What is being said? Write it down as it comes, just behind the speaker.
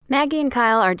Maggie and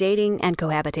Kyle are dating and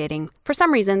cohabitating. For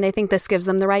some reason, they think this gives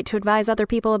them the right to advise other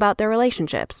people about their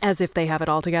relationships, as if they have it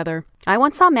all together. I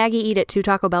once saw Maggie eat at 2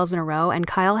 Taco Bells in a row, and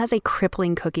Kyle has a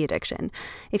crippling cookie addiction.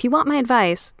 If you want my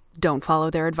advice, don't follow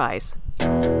their advice.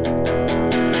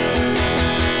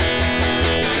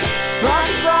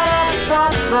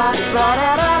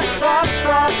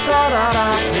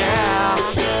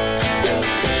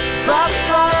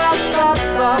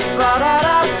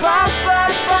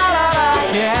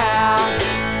 Yeah.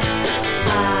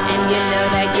 And you know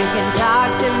that you can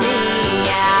talk to me,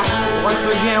 yeah. Once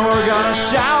again, we're gonna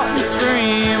shout and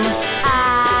scream.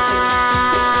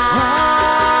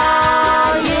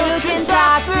 You can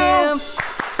talk to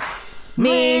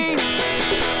me.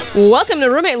 Welcome to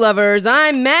Roommate Lovers.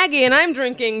 I'm Maggie, and I'm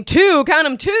drinking 2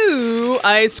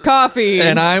 iced coffees.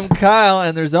 And I'm Kyle,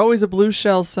 and there's always a blue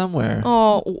shell somewhere.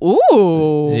 Oh,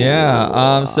 ooh.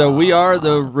 Yeah. So we are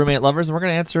the Roommate Lovers, and we're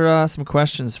going to answer some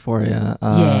questions for you.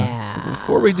 Yeah.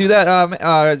 Before we do that,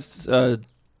 it's a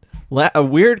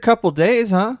weird couple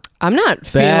days, huh? I'm not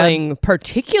feeling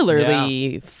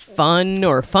particularly fun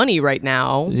or funny right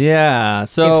now. Yeah.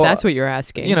 So if that's what you're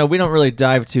asking. You know, we don't really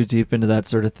dive too deep into that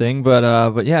sort of thing, but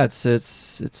yeah, it's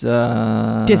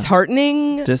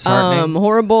disheartening,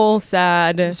 horrible,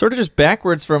 sad. Sort of just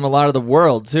backwards from a lot of the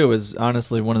world too. Is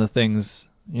honestly one of the things,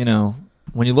 you know.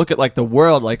 When you look at like the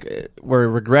world, like we're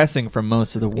regressing from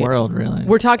most of the world, really.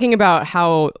 We're talking about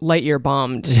how Lightyear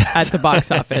bombed at the box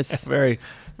office. Very,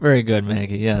 very good,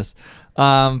 Maggie. Yes,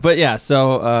 but yeah.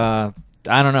 So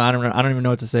I don't know. I don't even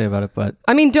know what to say about it. But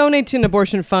I mean, donate to an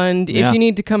abortion fund. Yeah. If you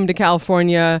need to come to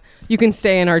California, you can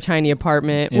stay in our tiny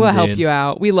apartment. Indeed. We'll help you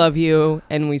out. We love you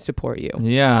and we support you.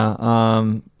 Yeah. I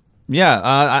don't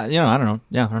know.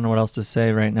 Yeah, I don't know what else to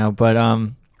say right now. But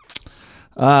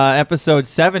episode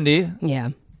 70. Yeah.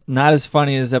 Not as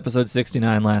funny as episode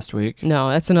 69 last week. No,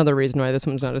 that's another reason why this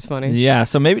one's not as funny. Yeah,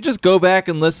 so maybe just go back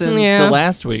and listen to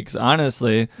last week's,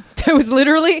 honestly. It was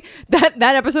literally, that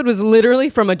episode was literally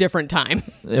from a different time.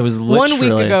 It was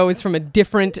literally. 1 week ago was from a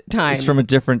different time. It's from a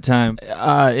different time.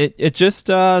 It just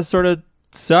sort of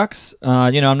sucks.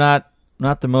 I'm not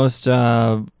the most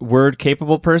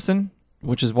word-capable person,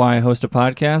 which is why I host a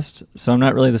podcast. So I'm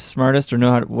not really the smartest or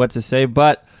know what to say,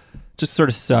 but just sort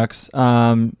of sucks.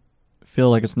 Feel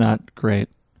like it's not great.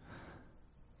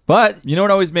 But you know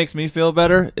what always makes me feel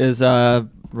better is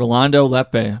Rolando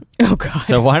Lepe. Oh God!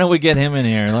 So why don't we get him in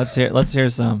here? Let's hear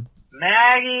some.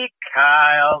 Maggie,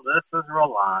 Kyle, this is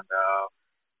Rolando.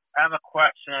 I have a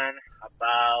question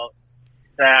about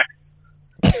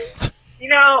sex. You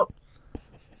know,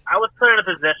 I was put in a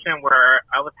position where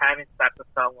I was having sex with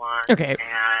someone, and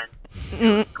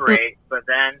it was great, but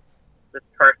then this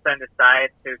person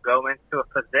decided to go into a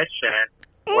position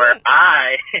where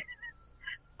I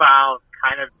found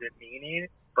kind of demeaning,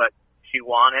 but she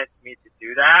wanted me to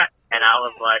do that, and I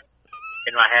was like,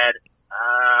 in my head,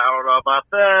 I don't know about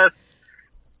this,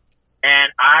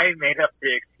 and I made up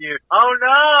the excuse, oh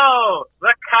no,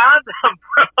 the condom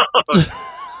broke.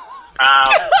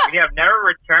 We have never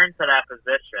returned to that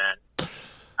position.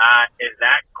 Is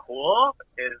that cool?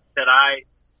 Should I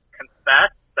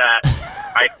confess that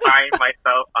I find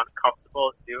myself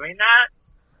uncomfortable doing that?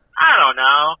 I don't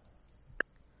know.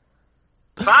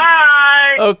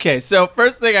 Bye. Okay, so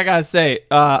first thing I gotta say,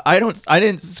 I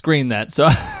didn't screen that, so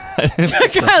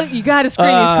you gotta screen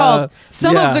these calls.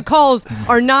 Some of the calls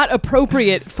are not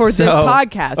appropriate for this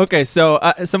podcast. Okay, so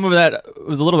some of that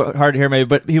was a little bit hard to hear, maybe,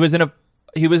 but he was in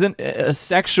a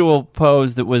sexual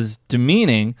pose that was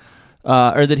demeaning,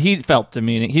 or that he felt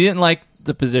demeaning. He didn't like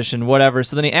the position, whatever.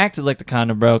 So then he acted like the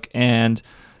condom broke, and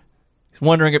he's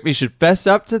wondering if he should fess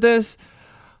up to this.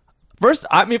 First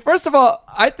of all,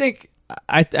 I think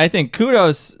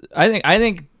kudos. I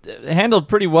think handled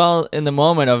pretty well in the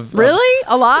moment of really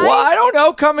a lie. Well, I don't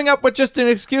know. Coming up with just an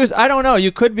excuse. I don't know.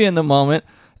 You could be in the moment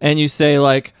and you say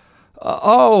like,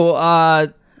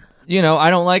 I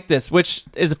don't like this, which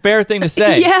is a fair thing to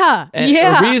say.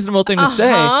 A reasonable thing to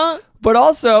say. But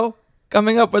also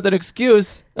coming up with an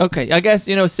excuse. Okay, I guess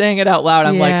saying it out loud.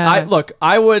 I'm like,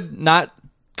 I would not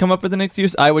come up with an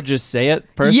excuse. I would just say it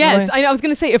personally. Yes, I was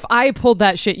gonna say if I pulled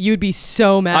that shit, you'd be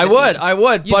so mad. I would,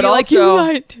 you'd but be also like, you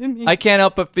lied to me. I can't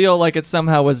help but feel like it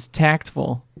somehow was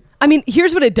tactful. I mean,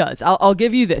 here's what it does. I'll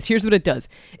give you this. Here's what it does.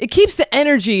 It keeps the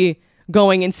energy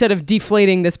going instead of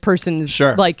deflating this person's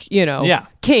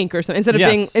kink or something.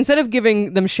 Instead of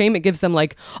giving them shame, it gives them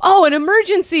like, oh, an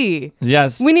emergency.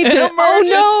 Yes. We need to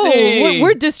emergency. Oh no.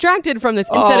 We're distracted from this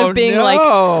instead of being like,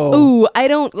 ooh, I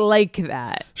don't like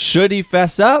that. Should he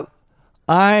fess up?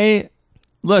 I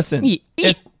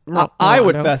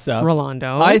would fess up.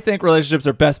 Rolando. I think relationships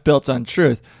are best built on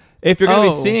truth. If you're going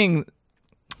to be seeing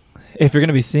if you're going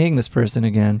to be seeing this person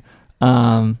again,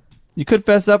 you could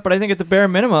fess up, but I think at the bare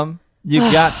minimum,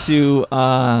 you've got to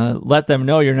let them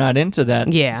know you're not into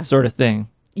that sort of thing.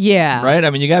 Yeah. Right? I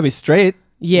mean, you got to be straight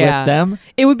with them.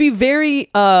 It would be very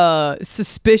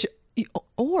suspicious.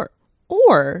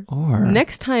 Or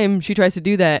next time she tries to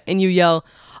do that and you yell,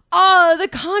 "Oh, the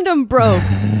condom broke,"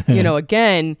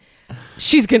 again,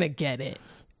 she's going to get it.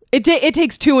 It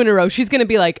takes 2 in a row. She's going to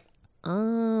be like,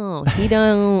 "Oh, he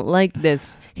don't like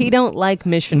this. He don't like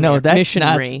missionary." No,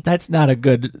 that's not a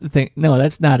good thing. No,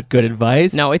 that's not good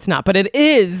advice. No, it's not. But it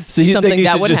is so you something think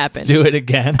that would just happen. Do it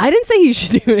again. I didn't say he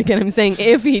should do it again. I'm saying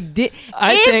if he did,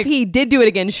 he did do it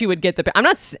again, she would get the. I'm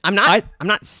not.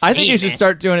 I think you should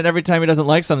start doing it every time he doesn't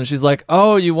like something. She's like,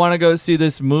 "Oh, you want to go see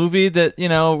this movie that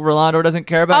Rolando doesn't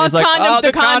care about?" Oh, he's like, "Oh,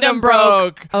 the condom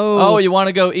broke." Oh, you want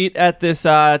to go eat at this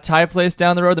Thai place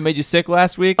down the road that made you sick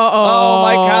last week? Oh,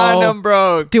 my condom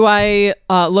broke. Do I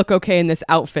look okay in this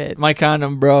outfit? My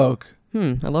condom broke.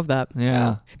 I love that.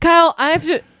 Yeah. Kyle, I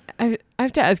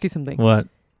have to ask you something. What?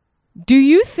 Do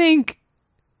you think,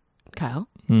 Kyle?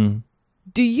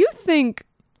 Do you think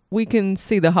we can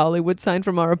see the Hollywood sign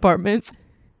from our apartment?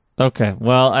 Okay.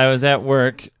 Well, I was at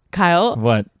work. Kyle?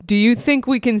 What? Do you think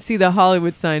we can see the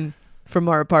Hollywood sign from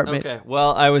our apartment? Okay.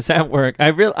 Well, I was at work. I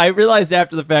realized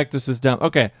after the fact this was dumb.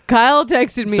 Okay. Kyle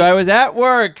texted me. So I was at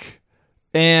work,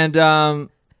 and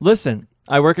listen,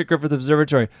 I work at Griffith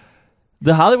Observatory.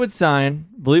 The Hollywood sign,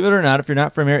 believe it or not, if you're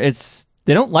not from here,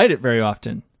 they don't light it very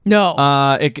often. No.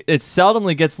 It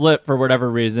seldomly gets lit for whatever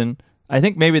reason. I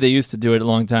think maybe they used to do it a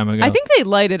long time ago. I think they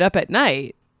light it up at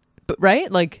night, but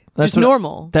right? Like, that's just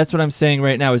normal. That's what I'm saying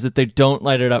right now, is that they don't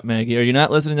light it up, Maggie. Are you not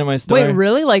listening to my story? Wait,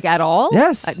 really? Like, at all?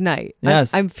 Yes. At night?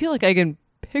 Yes. I feel like I can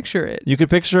picture it. You could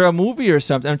picture a movie or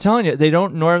something. I'm telling you, they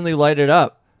don't normally light it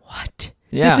up. What?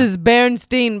 Yeah. This is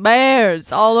Bernstein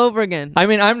Bears all over again. I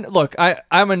mean,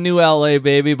 I'm a new LA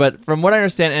baby, but from what I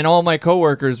understand, and all my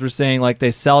coworkers were saying, like,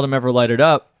 they seldom ever light it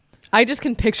up. I just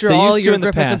can picture all your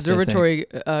Griffith Observatory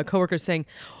coworkers saying,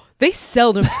 they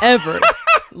seldom ever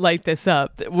light this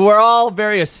up. We're all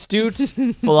very astute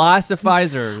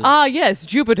philosophizers. Ah, yes,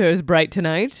 Jupiter is bright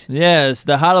tonight. Yes,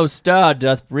 the hollow star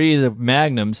doth breathe a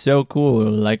magnum so cool,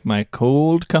 like my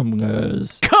cold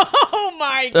cumbers. Oh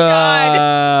my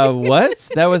God. What?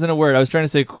 That wasn't a word. I was trying to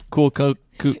say cool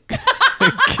cucumbers.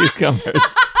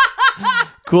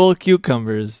 Cool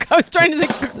cucumbers. I was trying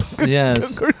to say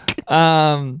yes.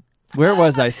 Where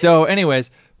was I? So anyways,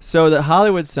 the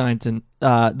Hollywood sign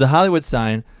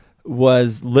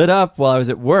was lit up while I was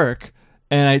at work,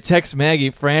 and I text Maggie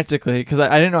frantically because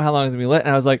I didn't know how long it was gonna be lit,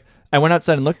 and I was like, I went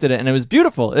outside and looked at it, and it was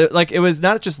beautiful. It was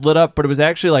not just lit up, but it was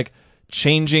actually like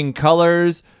changing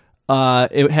colors.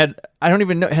 It had, I don't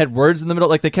even know, it had words in the middle.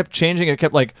 Like, they kept changing. It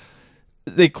kept like,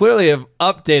 they clearly have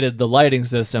updated the lighting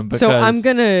system. Because, so I'm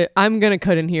gonna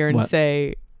cut in here and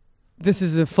say, this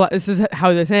is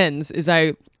how this ends. Is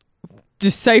I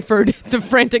deciphered the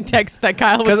frantic text that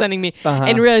Kyle was sending me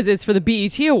and realized it's for the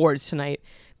BET Awards tonight.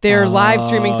 They're live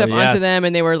streaming stuff onto them,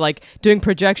 and they were like doing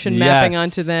projection mapping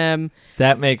onto them.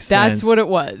 That makes sense. That's what it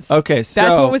was. Okay, so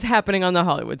that's what was happening on the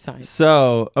Hollywood sign.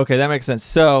 So okay, that makes sense.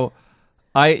 So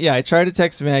I tried to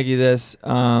text Maggie this.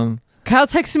 Kyle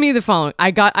texted me the following. I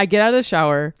get out of the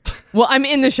shower. Well, I'm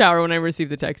in the shower when I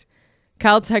received the text.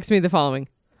 Kyle texted me the following: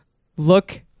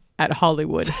 look at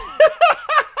Hollywood.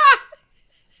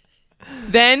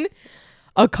 Then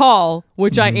a call,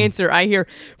 which I answer. I hear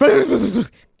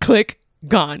click.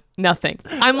 Gone. Nothing.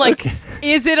 I'm like,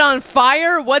 Is it on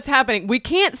fire? What's happening? We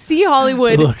can't see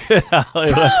Hollywood,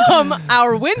 from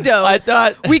our window. I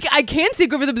thought I can see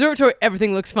Griffith Observatory.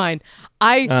 Everything looks fine.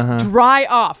 I dry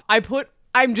off. I'm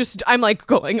like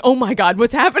going, oh my God,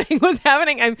 what's happening? What's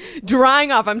happening? I'm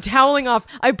drying off. I'm toweling off.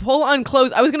 I pull on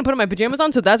clothes. I was going to put my pajamas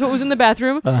on, so that's what was in the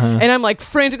bathroom. And I'm like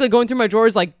frantically going through my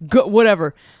drawers, like,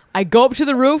 whatever. I go up to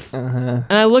the roof and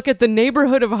I look at the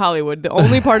neighborhood of Hollywood, the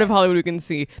only part of Hollywood we can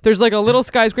see. There's like a little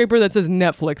skyscraper that says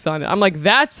Netflix on it. I'm like,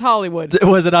 that's Hollywood.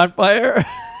 Was it on fire?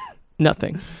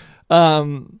 Nothing.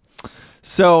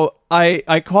 So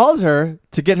I called her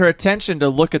to get her attention to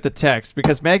look at the text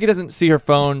because Maggie doesn't see her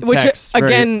phone text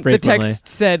very frequently. The text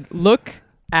said, look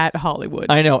at Hollywood.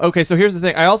 I know. Okay, so here's the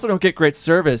thing. I also don't get great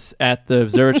service at the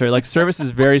observatory. Like, service is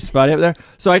very spotty up there.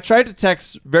 So I tried to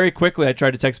text very quickly. I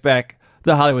tried to text back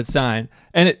the Hollywood sign,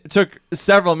 and it took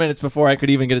several minutes before I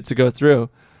could even get it to go through.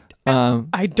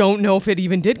 I don't know if it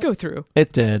even did go through.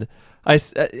 It did.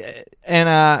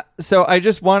 So I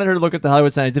just wanted her to look at the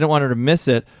Hollywood sign. I didn't want her to miss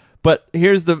it. But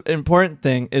here's the important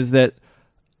thing is that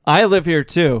I live here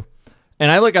too,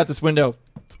 and I look out this window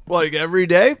like every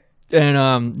day,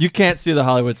 And you can't see the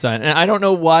Hollywood sign. And I don't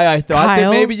know why I thought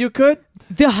Kyle, that maybe you could.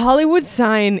 The Hollywood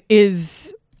sign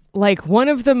is like one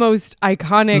of the most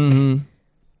iconic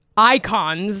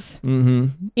icons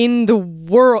in the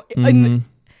world.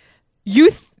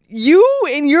 You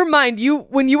in your mind,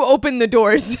 when you open the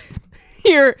doors,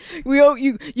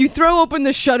 you throw open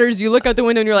the shutters, you look out the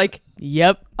window and you're like,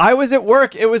 yep. I was at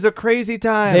work. It was a crazy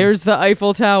time. There's the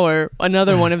Eiffel Tower,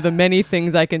 another one of the many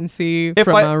things I can see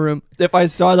from our room. If I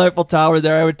saw the Eiffel Tower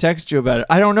there, I would text you about it.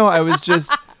 I don't know.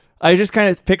 I just kind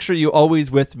of picture you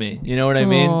always with me. You know what I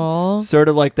mean? Aww. Sort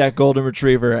of like that golden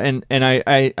retriever. And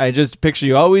I just picture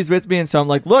you always with me. And so I'm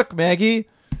like, look, Maggie.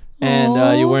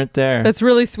 And you weren't there. That's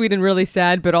really sweet and really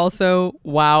sad, but also,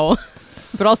 wow.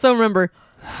 But also remember,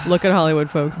 look at Hollywood,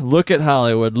 folks. Look at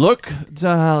Hollywood. Look to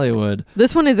Hollywood.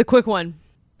 This one is a quick one.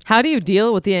 How do you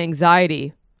deal with the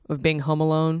anxiety of being home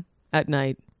alone at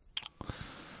night?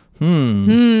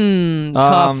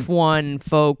 Tough one,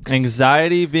 folks.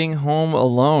 Anxiety being home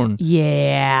alone.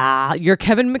 Yeah. You're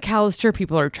Kevin McAllister.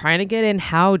 People are trying to get in.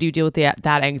 How do you deal with that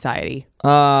anxiety?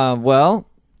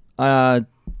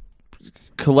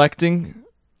 Collecting.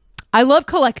 I love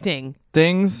collecting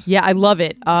things. Yeah, I love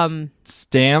it.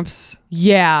 Stamps.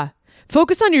 Yeah.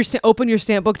 Focus on open your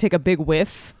stamp book, take a big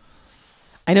whiff.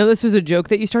 I know this was a joke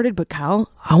that you started, but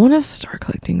Kyle, I want to start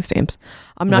collecting stamps.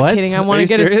 I'm not kidding. I want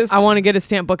to get a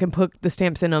stamp book and put the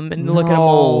stamps in them and look at them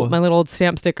all. My little old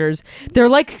stamp stickers. They're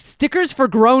like stickers for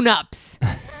grown-ups.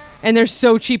 And they're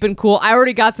so cheap and cool. I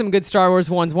already got some good Star Wars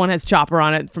ones. One has Chopper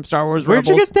on it from Star Wars Rebels.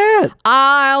 Where'd you get that?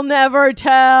 I'll never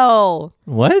tell.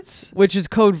 What? Which is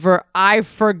code for I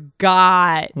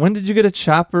forgot. When did you get a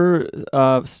Chopper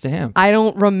stamp? I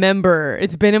don't remember.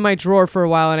 It's been in my drawer for a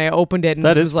while, and I opened it, and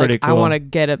that was pretty like, cool. I want to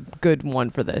get a good one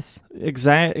for this.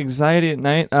 Anxiety at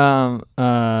night.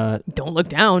 Don't look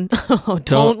down.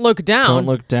 Don't look down. Don't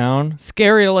look down.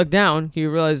 Scary to look down. You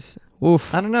realize...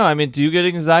 Oof. I don't know. I mean, do you get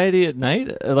anxiety at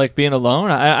night, like being alone?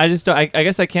 I just don't. I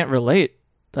guess I can't relate.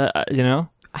 You know?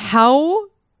 How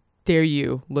dare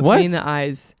you look me in the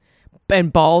eyes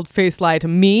and bald-faced lie to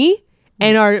me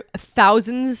and our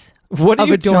thousands What are of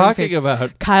you adoring talking fans?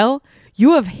 about? Kyle,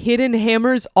 you have hidden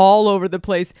hammers all over the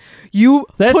place. You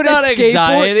That's put not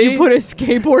anxiety. You put a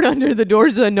skateboard under the door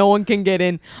so that no one can get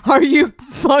in. Are you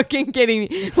fucking kidding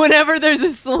me? Whenever there's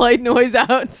a slight noise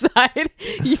outside,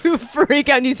 you freak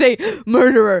out and you say,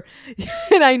 murderer.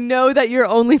 And I know that you're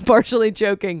only partially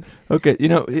joking. Okay, you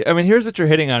know, I mean, here's what you're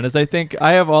hitting on is I think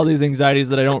I have all these anxieties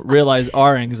that I don't realize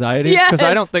are anxieties because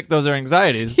I don't think those are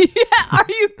anxieties. Yeah, are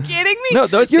you kidding me? No,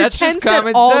 that's just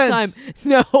common sense. Time.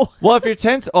 No. Well, if you're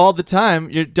tense all the time,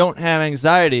 you don't have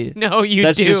anxiety. No, you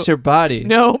That's do. just your body.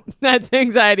 No, that's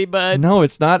anxiety, bud. No,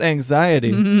 it's not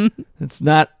anxiety. Mm-hmm. It's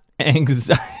not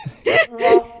anxiety.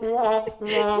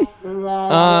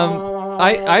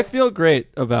 I feel great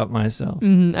about myself.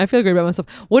 I feel great about myself.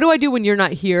 What do I do when you're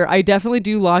not here? I definitely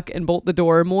do lock and bolt the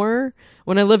door more.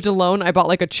 When I lived alone, I bought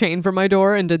like a chain for my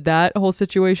door and did that whole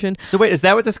situation. So wait, is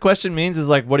that what this question means? Is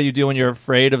like, what do you do when you're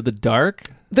afraid of the dark?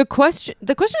 The question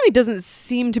to me doesn't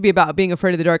seem to be about being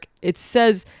afraid of the dark. It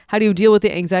says, how do you deal with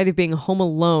the anxiety of being home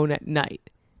alone at night?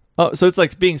 Oh, so it's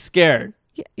like being scared.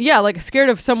 Yeah, like scared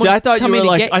of someone. See, I thought coming you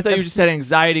were to like, I thought you just said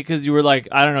anxiety because you were like,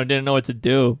 I don't know, didn't know what to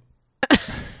do.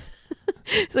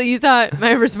 So you thought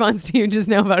my response to you just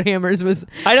now about hammers was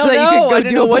I don't so know. that you could go I didn't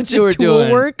do know a what bunch you were of tool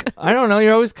doing. work? I don't know.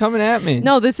 You're always coming at me.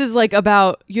 No, this is like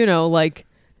about, like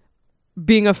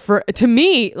being to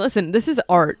me, listen, this is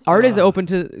art. Art is open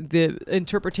to the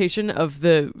interpretation of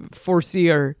the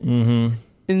foreseer. Mm-hmm.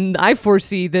 And I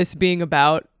foresee this being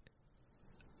about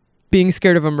being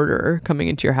scared of a murderer coming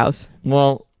into your house.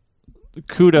 Well,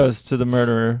 kudos to the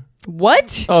murderer.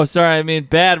 What? Oh, sorry. I mean,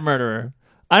 bad murderer.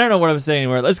 I don't know what I'm saying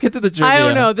anymore. Let's get to the trivia. I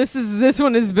don't know. This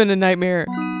one has been a nightmare.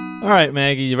 All right,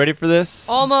 Maggie, you ready for this?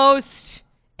 Almost.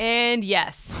 And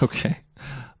yes. Okay.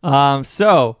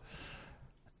 So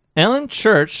Ellen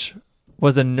Church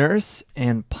was a nurse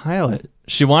and pilot.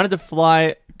 She wanted to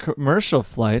fly commercial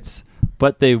flights,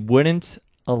 but they wouldn't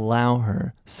allow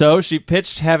her. So she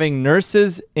pitched having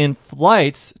nurses in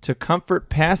flights to comfort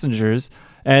passengers,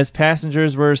 as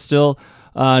passengers were still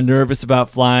nervous about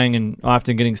flying and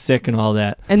often getting sick and all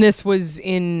that. And this was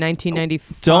in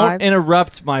 1995? Don't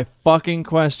interrupt my fucking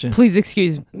question. Please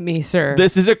excuse me, sir.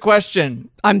 This is a question.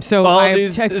 I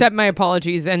accept my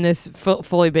apologies and this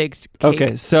fully baked cake.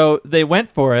 Okay, so they went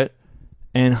for it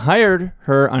and hired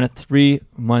her on a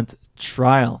 3-month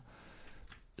trial.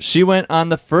 She went on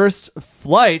the first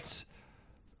flight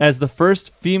as the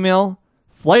first female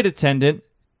flight attendant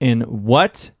in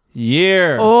what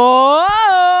year? Oh.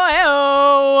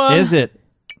 Is it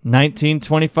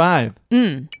 1925,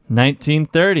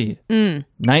 1930,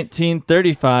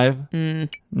 1935,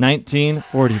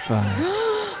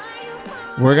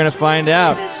 1945. We're going to find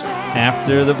out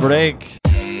after the break.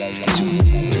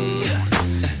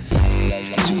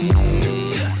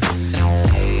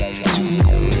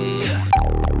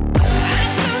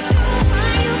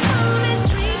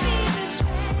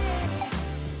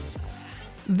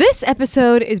 This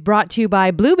episode is brought to you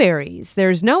by Blueberries.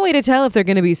 There's no way to tell if they're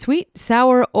going to be sweet,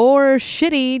 sour, or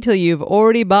shitty till you've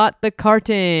already bought the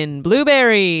carton.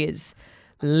 Blueberries.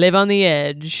 Live on the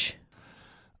edge.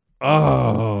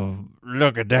 Oh,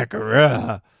 look at that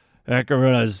gorilla. That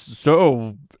gorilla is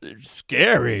so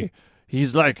scary.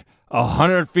 He's like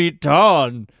 100 feet tall,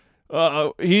 and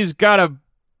he's got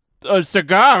a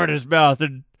cigar in his mouth,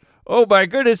 and oh my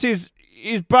goodness, he's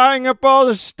buying up all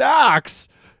the stocks.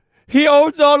 He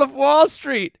owns all of Wall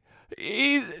Street.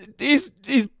 He's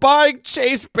buying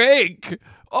Chase Bank.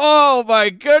 Oh my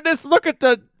goodness, look at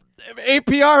the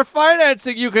APR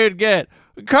financing you could get.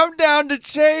 Come down to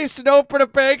Chase and open a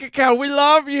bank account. We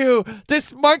love you.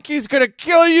 This monkey's gonna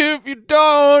kill you if you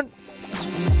don't.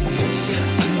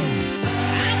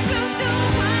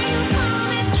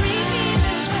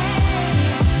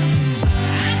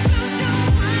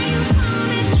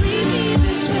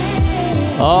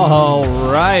 All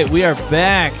right, we are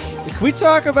back. Can we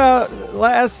talk about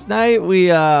last night? We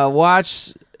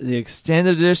watched the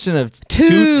extended edition of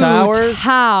Two Towers.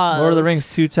 Lord of the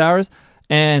Rings, Two Towers.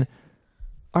 And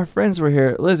our friends were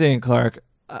here, Lizzie and Clark.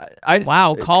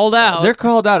 Called out. They're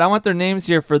called out. I want their names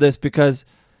here for this because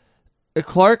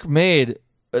Clark made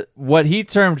what he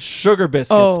termed sugar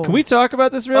biscuits. Can we talk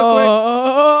about this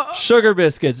real quick? Sugar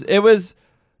biscuits. It was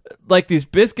like these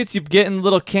biscuits you get in a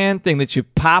little can thing that you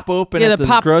pop open at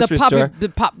the grocery store. The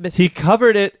pop biscuits. He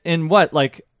covered it in what?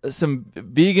 Like some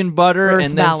vegan butter Earth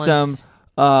and balance. Then some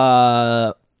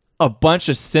a bunch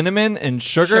of cinnamon and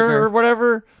sugar or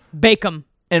whatever. Bake them.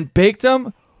 And baked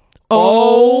them.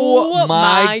 Oh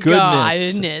my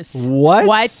goodness.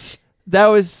 What? That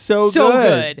was so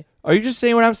good. Are you just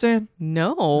saying what I'm saying?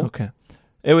 No. Okay.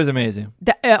 It was amazing.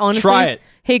 Honestly, try it.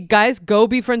 Hey guys, go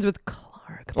be friends with Clark.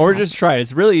 Or just try it.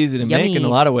 It's really easy to make in a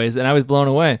lot of ways, and I was blown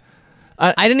away.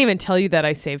 I didn't even tell you that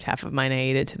I saved half of mine. I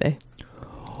ate it today.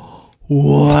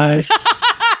 What?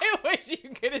 I wish you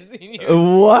could have seen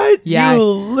you. What? Yeah.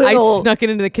 I snuck it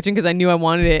into the kitchen because I knew I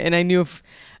wanted it, and I knew if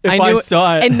I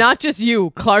saw it. And not just you,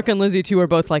 Clark and Lizzie too were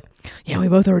both like, yeah, we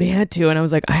both already had two, and I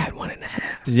was like, I had 1.5.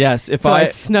 Yes. So I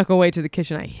snuck away to the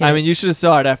kitchen. I mean, you should have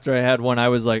saw it after I had one. I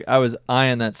was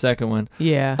eyeing that second one.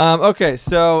 Yeah. Okay,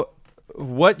 so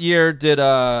what year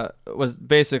was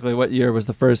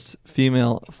the first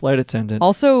female flight attendant?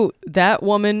 Also, that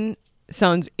woman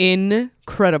sounds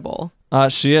incredible.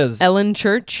 She is. Ellen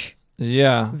Church.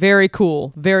 Yeah. Very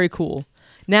cool. Very cool.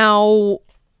 Now,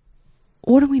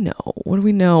 what do we know?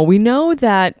 We know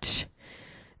that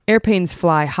airplanes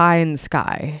fly high in the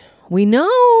sky. We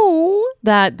know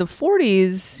that the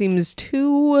 40s seems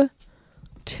too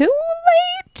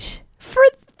late for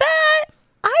that.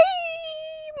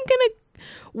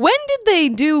 When did they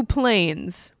do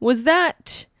planes? Was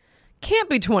that... Can't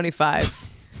be 25.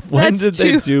 When did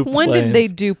they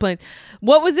do planes?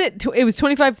 What was it? It was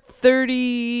 25,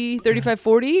 30, 35,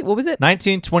 40? What was it?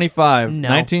 1925, no.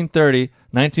 1930,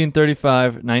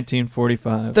 1935,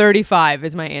 1945. 35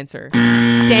 is my answer.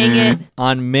 Dang it.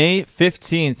 On May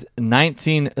 15th,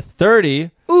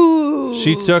 1930... Ooh.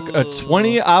 She took a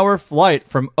 20-hour flight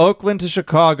from Oakland to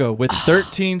Chicago with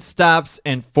 13 stops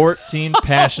and 14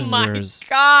 passengers. Oh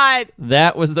my God.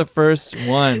 That was the first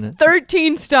one.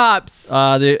 13 stops.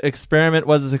 The experiment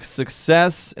was a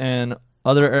success, and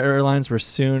other airlines were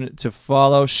soon to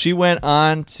follow. She went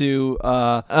on to...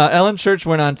 Ellen Church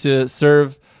went on to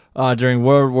serve during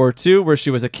World War II, where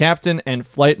she was a captain and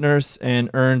flight nurse and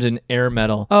earned an air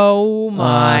medal. Oh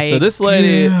my! So this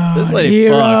lady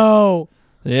fucked.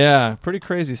 Yeah, pretty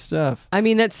crazy stuff. I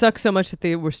mean, that sucks so much that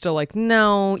they were still like,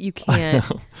 no, you can't.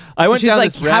 I went down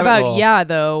this rabbit hole. How about, yeah,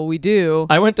 though, we do.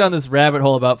 I went down this rabbit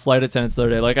hole about flight attendants the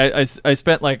other day. Like, I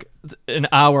spent like an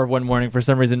hour one morning for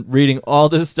some reason reading all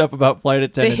this stuff about flight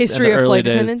attendants. The history of flight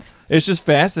attendants? It's just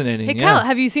fascinating. Hey, Kyle,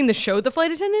 have you seen the show The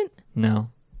Flight Attendant?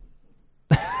 No.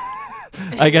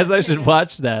 I guess I should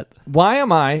watch that. Why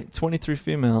am I, 23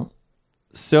 female,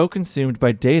 so consumed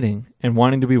by dating and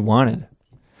wanting to be wanted?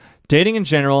 Dating in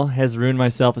general has ruined my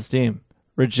self-esteem.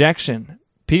 Rejection,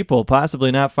 people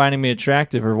possibly not finding me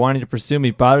attractive or wanting to pursue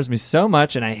me bothers me so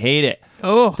much, and I hate it.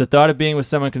 Oh. The thought of being with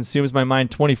someone consumes my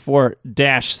mind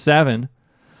 24/7,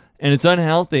 and it's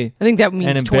unhealthy. I think that means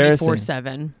and embarrassing.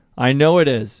 24/7. I know it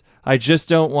is. I just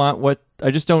don't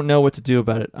know what to do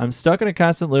about it. I'm stuck in a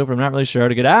constant loop. I'm not really sure how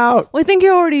to get out. Well, I think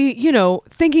you're already,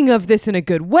 thinking of this in a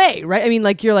good way, right? I mean,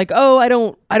 like you're like, oh, I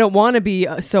don't want to be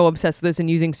so obsessed with this and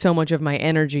using so much of my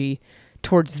energy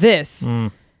towards this.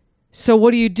 So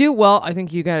what do you do? Well, I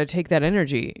think you got to take that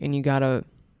energy and you got to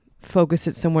focus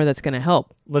it somewhere that's going to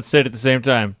help. Let's say it at the same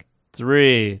time.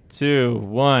 3, 2,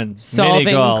 1.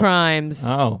 Solving crimes.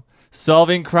 Oh.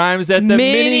 Solving crimes at the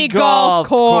mini golf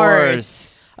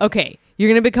course. Okay. You're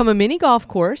going to become a mini golf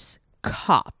course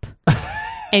cop.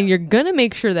 And you're going to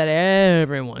make sure that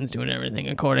everyone's doing everything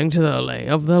according to the lay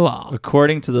of the law.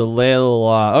 According to the lay of the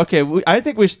law. Okay, I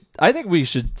think we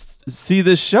should see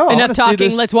this show. Enough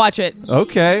talking. Let's watch it.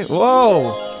 Okay.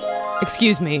 Whoa.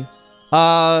 Excuse me. Hang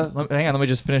on. Let me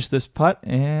just finish this putt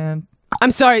and...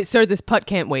 I'm sorry, sir. This putt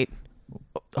can't wait.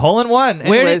 Hole in one.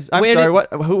 Anyways, I'm sorry.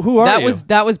 What? Who are you?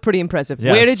 That was pretty impressive.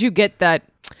 Yes. Where did you get that,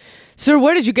 sir?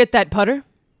 Where did you get that putter?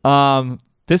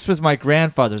 This was my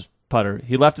grandfather's putter.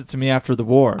 He left it to me after the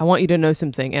war. I want you to know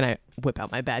something, and I whip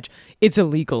out my badge. It's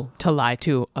illegal to lie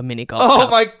to a mini golf. Oh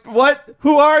my! What?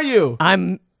 Who are you?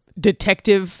 I'm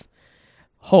Detective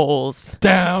Holes.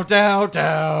 Down.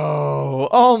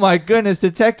 Oh my goodness,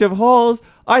 Detective Holes!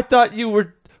 I thought you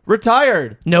were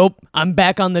retired. Nope, I'm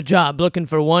back on the job looking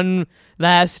for one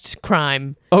last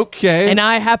crime. Okay. And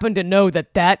I happen to know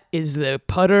that is the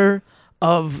putter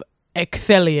of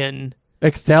Ecthelion.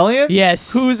 Ecthelion?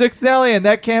 Yes. Who's Ecthelion?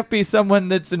 That can't be someone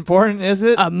that's important, is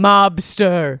it? A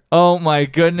mobster. Oh my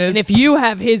goodness. And if you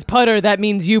have his putter, that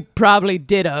means you probably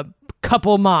did a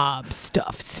couple mob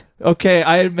stuffs. Okay,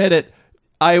 I admit it.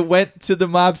 I went to the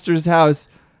mobster's house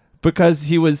because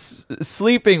he was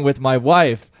sleeping with my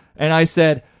wife. And I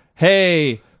said,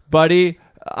 hey, buddy,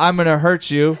 I'm going to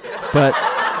hurt you. But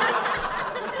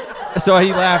so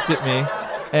he laughed at me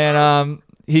and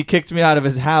he kicked me out of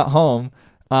his home.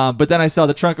 But then I saw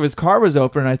the trunk of his car was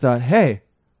open and I thought, hey,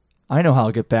 I know how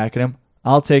I'll get back at him.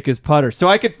 I'll take his putter. So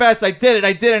I confess, I did it,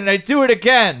 and I do it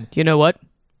again. You know what?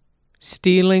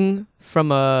 Stealing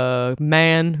from a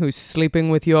man who's sleeping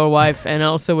with your wife and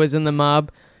also is in the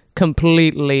mob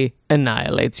completely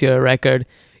annihilates your record.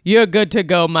 You're good to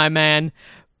go, my man.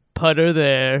 Putter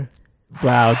there.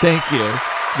 Wow, thank you.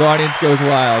 The audience goes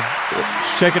wild.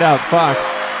 Check it out, Fox,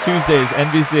 Tuesdays,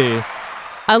 NBC.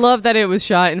 I love that it was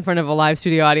shot in front of a live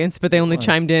studio audience, but they only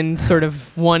chimed in sort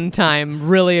of one time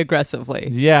really aggressively.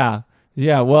 Yeah,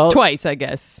 well... Twice, I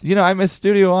guess. I miss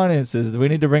studio audiences. We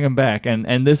need to bring them back.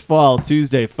 And this fall,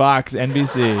 Tuesday, Fox,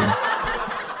 NBC.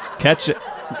 Catch it.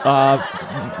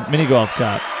 Mini Golf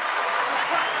Cop.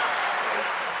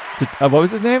 What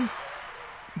was his name?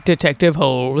 Detective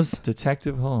Holes.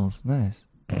 Detective Holes. Nice.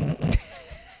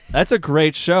 That's a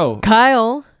great show.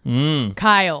 Kyle.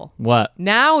 Kyle. What?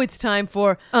 Now it's time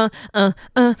for how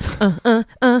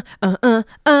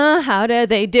do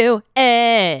they do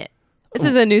it? This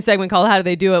is a new segment called How Do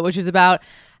They Do It, which is about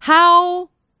how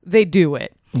they do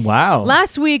it. Wow.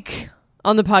 Last week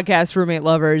on the podcast Roommate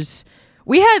Lovers,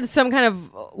 we had some kind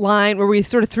of line where we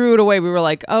sort of threw it away. We were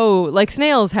like, oh, like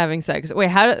snails having sex. Wait,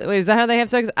 is that how they have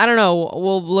sex? I don't know.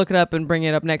 We'll look it up and bring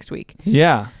it up next week.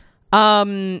 Yeah.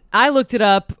 I looked it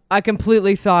up. I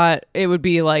completely thought it would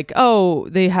be like, oh,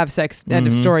 they have sex. End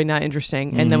of story. Not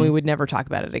interesting. And then we would never talk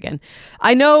about it again.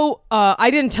 I know.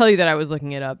 I didn't tell you that I was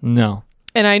looking it up. No.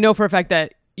 And I know for a fact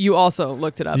that you also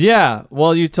looked it up. Yeah.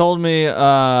 Well, you told me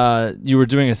you were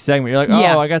doing a segment. You're like, oh,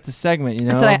 yeah. I got the segment.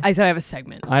 I said I have a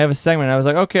segment. I have a segment. I was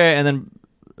like, okay. And then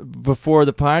before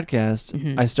the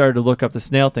podcast, I started to look up the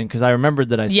snail thing because I remembered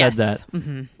that I said that.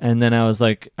 And then I was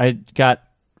like, I got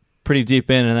pretty deep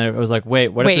in, and I was like,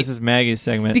 wait, if this is Maggie's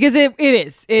segment? Because it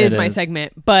is my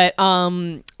segment. But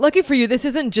lucky for you, this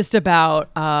isn't just about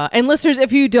and listeners,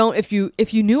 if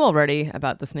you knew already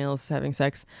about the snails having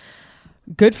sex,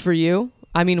 good for you.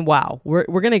 I mean, wow,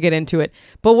 we're gonna get into it.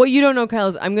 But what you don't know, Kyle,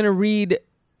 is I'm gonna read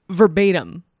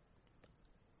verbatim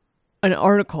an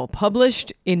article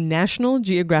published in National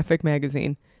Geographic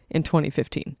magazine in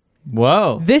 2015.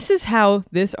 Whoa! This is how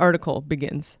this article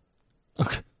begins.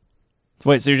 Okay.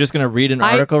 Wait, so you're just going to read an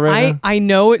article now? I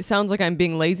know it sounds like I'm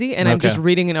being lazy and I'm just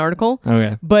reading an article.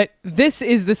 Okay. But this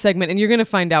is the segment, and you're going to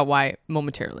find out why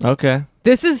momentarily. Okay.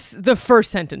 This is the first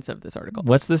sentence of this article.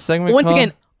 What's this segment Once called?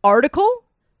 Again, article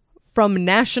from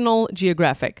National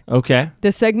Geographic. Okay.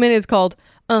 The segment is called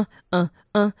how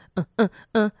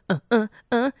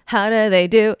do they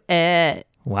do it?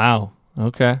 Wow.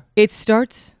 Okay. It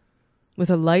starts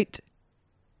with a light,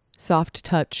 soft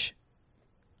touch.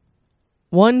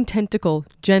 One tentacle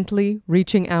gently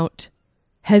reaching out,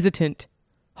 hesitant,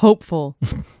 hopeful,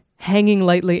 hanging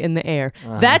lightly in the air.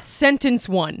 That's sentence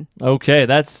one. Okay,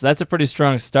 that's a pretty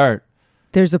strong start.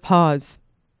 There's a pause.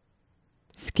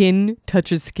 Skin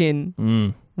touches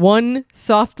skin. One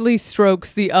softly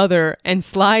strokes the other and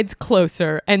slides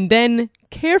closer, and then,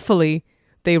 carefully,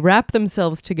 they wrap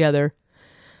themselves together,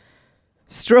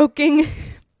 stroking,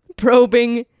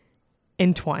 probing,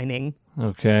 entwining.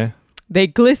 Okay. They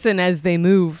glisten as they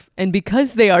move, and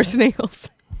because they are snails...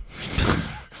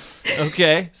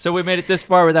 Okay, so we made it this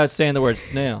far without saying the word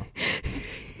snail.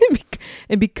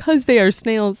 And because they are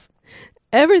snails,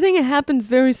 everything happens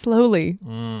very slowly.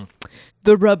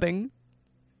 The rubbing,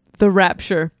 the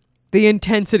rapture, the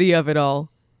intensity of it all.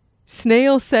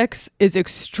 Snail sex is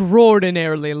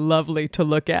extraordinarily lovely to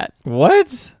look at.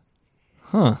 What?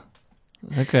 Huh.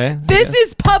 Okay. This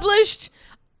is published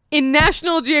in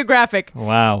National Geographic.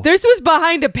 Wow. This was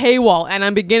behind a paywall, and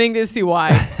I'm beginning to see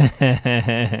why.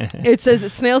 It says,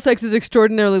 snail sex is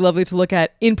extraordinarily lovely to look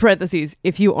at, in parentheses,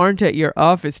 if you aren't at your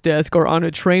office desk or on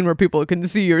a train where people can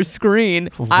see your screen.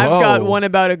 Whoa. I've got one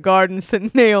about a garden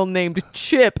snail named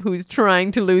Chip who's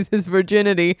trying to lose his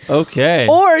virginity. Okay.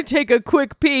 Or take a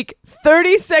quick peek,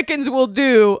 30 seconds will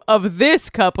do, of this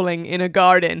coupling in a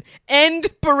garden. End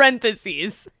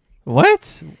parentheses.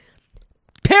 What?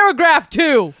 Paragraph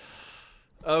 2.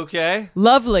 Okay.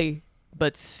 Lovely,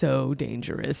 but so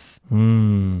dangerous.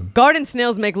 Garden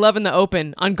snails make love in the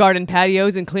open, on garden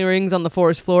patios and clearings on the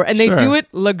forest floor, and they do it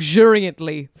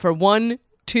luxuriantly for 1,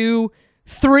 2,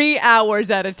 3 hours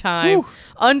at a time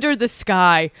under the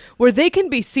sky, where they can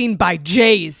be seen by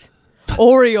jays,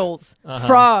 orioles,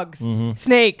 frogs,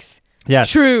 snakes,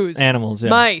 shrews, animals,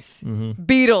 mice,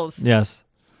 beetles,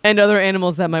 and other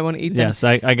animals that might want to eat them. Yes,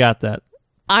 I got that.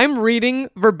 I'm reading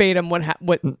verbatim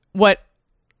what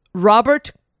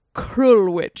Robert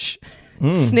Krulwich,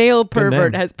 snail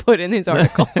pervert, has put in his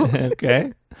article.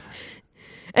 Okay.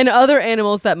 And other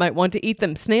animals that might want to eat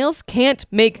them. Snails can't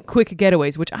make quick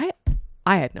getaways, which I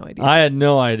had no idea. I had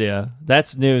no idea.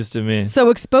 That's news to me. So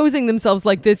exposing themselves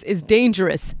like this is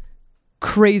dangerous.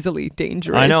 Crazily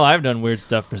dangerous. I know I've done weird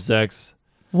stuff for sex.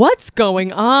 What's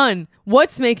going on?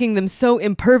 What's making them so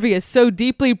impervious, so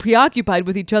deeply preoccupied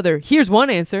with each other? Here's one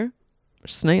answer.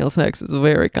 Snail sex is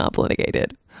very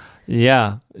complicated.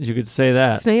 Yeah, you could say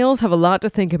that. Snails have a lot to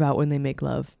think about when they make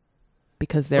love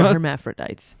because they're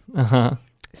hermaphrodites.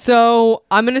 So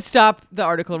I'm going to stop the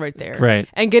article right there. Right.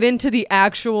 And get into the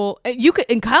actual...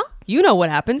 And Kyle, you know what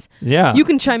happens. Yeah. You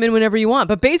can chime in whenever you want.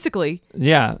 But basically...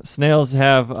 Yeah. Snails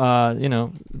have,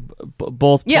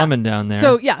 both plumbing down there.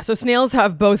 So snails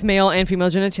have both male and female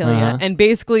genitalia. And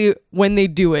basically, when they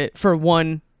do it for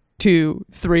 1, 2,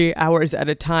 3 hours at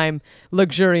a time,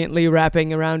 luxuriantly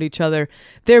wrapping around each other,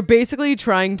 they're basically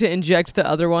trying to inject the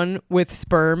other one with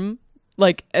sperm,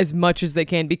 like, as much as they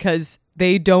can, because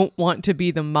they don't want to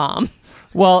be the mom.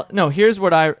 Well, no, here's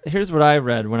what I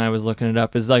read when I was looking it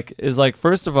up is like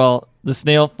first of all, the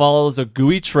snail follows a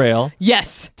gooey trail.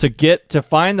 Yes. To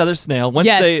find the other snail. Once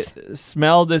they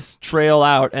smell this trail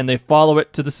out and they follow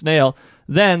it to the snail,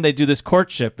 then they do this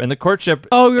courtship. And the courtship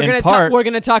we're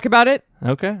going to talk about it?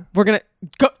 Okay. We're going to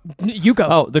go. You go.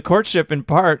 Oh, the courtship in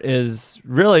part is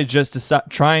really just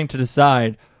trying to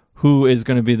decide who is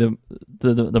going to be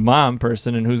the mom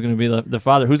person and who's going to be the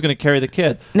father, who's going to carry the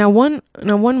kid. Now one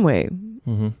way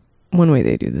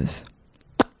they do this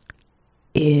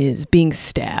is being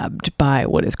stabbed by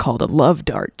what is called a love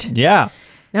dart. Yeah.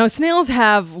 Now snails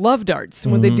have love darts.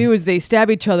 What they do is they stab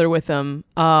each other with them.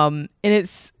 And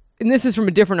this is from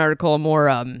a different article, a more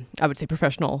I would say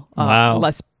professional,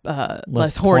 less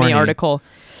horny article.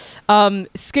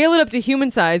 Scale it up to human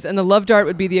size, and the love dart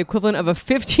would be the equivalent of a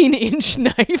 15-inch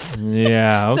knife.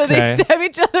 Yeah, okay. So they stab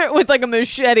each other with like a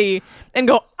machete and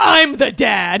go, "I'm the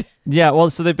dad." Yeah, well,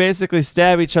 so they basically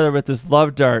stab each other with this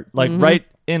love dart, like right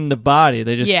in the body.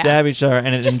 They just stab each other,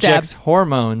 and it injects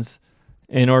hormones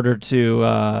in order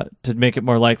to make it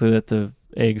more likely that the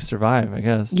eggs survive, I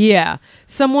guess. Yeah.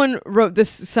 Someone wrote, this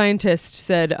scientist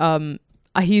said,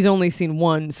 he's only seen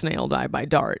one snail die by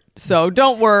dart. So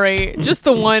don't worry. Just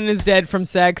the one is dead from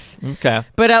sex. Okay.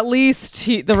 But at least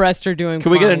the rest are doing fine.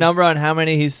 Can we get a number on how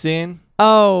many he's seen?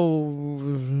 Oh,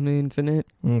 infinite.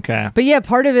 Okay. But yeah,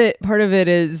 part of it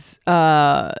is,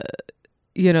 they're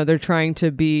trying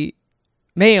to be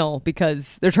male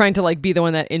because they're trying to like be the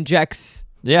one that injects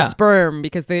the sperm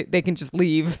because they can just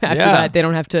leave after that. They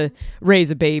don't have to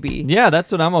raise a baby. Yeah,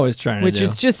 that's what I'm always trying to do. Which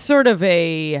is just sort of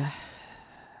a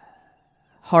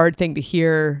hard thing to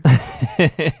hear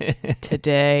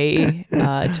today,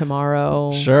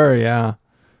 tomorrow. Sure, yeah.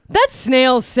 That's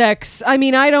snail sex. I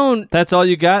mean, I don't... That's all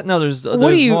you got? No, there's what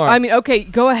do you... more. I mean, okay,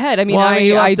 go ahead. I mean,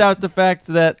 you left out the fact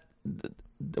that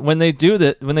when they do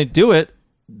it,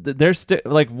 they're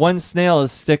like one snail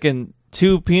is sticking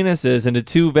 2 penises into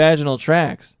 2 vaginal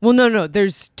tracts. Well, no.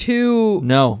 There's 2.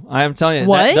 No, I am telling you.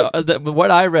 What?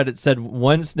 What I read, it said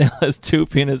one snail has 2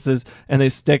 penises and they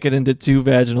stick it into 2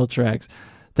 vaginal tracts.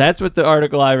 That's what the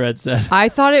article I read said. I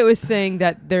thought it was saying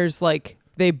that there's like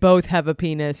they both have a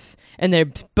penis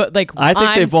and but like I think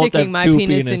I'm they both sticking have my 2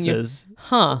 penis penises. in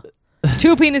your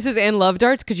 2 penises and love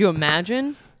darts. Could you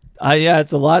imagine? Yeah,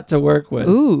 it's a lot to work with.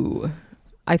 Ooh.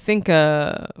 I think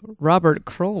Robert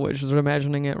Krulwich is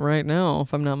imagining it right now,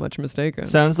 if I'm not much mistaken.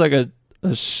 Sounds like a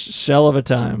shell of a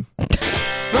time.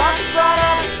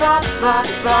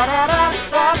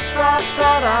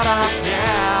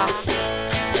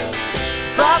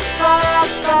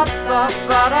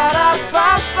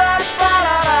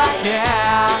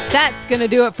 That's going to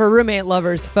do it for Roommate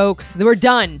Lovers, folks. We're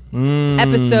done.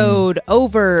 Episode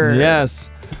over. Yes.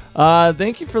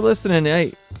 Thank you for listening.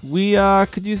 Hey, we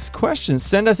could use questions.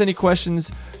 Send us any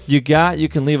questions you got. You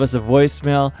can leave us a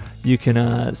voicemail. You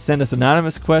can send us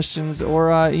anonymous questions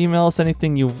or email us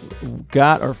anything you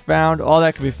got or found. All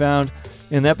that can be found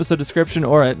in the episode description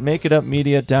or at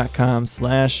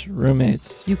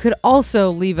makeitupmedia.com/roommates. You could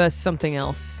also leave us something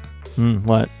else.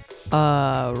 What?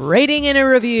 Rating and a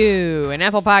review in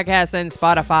Apple Podcasts and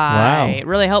Spotify. Wow. It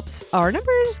really helps our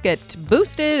numbers get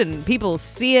boosted and people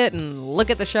see it and look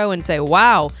at the show and say,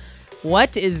 wow,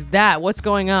 what is that? What's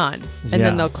going on? And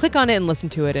then they'll click on it and listen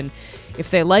to it. And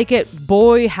if they like it,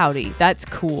 boy, howdy. That's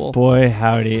cool. Boy,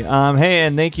 howdy. Hey,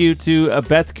 and thank you to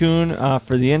Beth Kuhn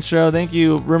for the intro. Thank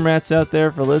you, room rats out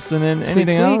there, for listening. Squeak,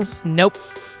 Anything squeak. else? Nope.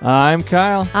 I'm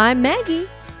Kyle. I'm Maggie.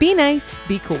 Be nice.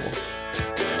 Be cool.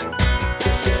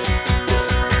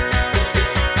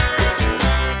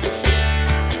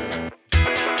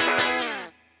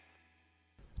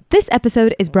 This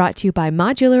episode is brought to you by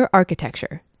Modular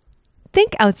Architecture.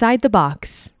 Think outside the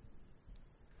box.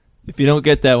 If you don't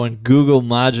get that one, Google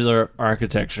modular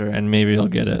architecture and maybe you'll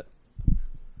get it.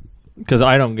 Because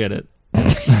I don't get it.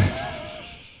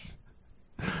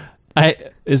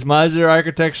 Is modular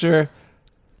architecture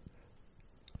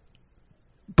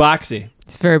boxy?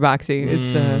 It's very boxy.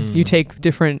 It's you take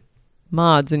different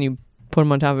mods and you put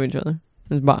them on top of each other.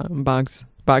 It's boxes.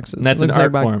 And that's an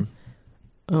art form.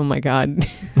 Oh my God.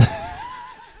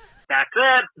 That's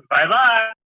it.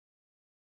 Bye-bye.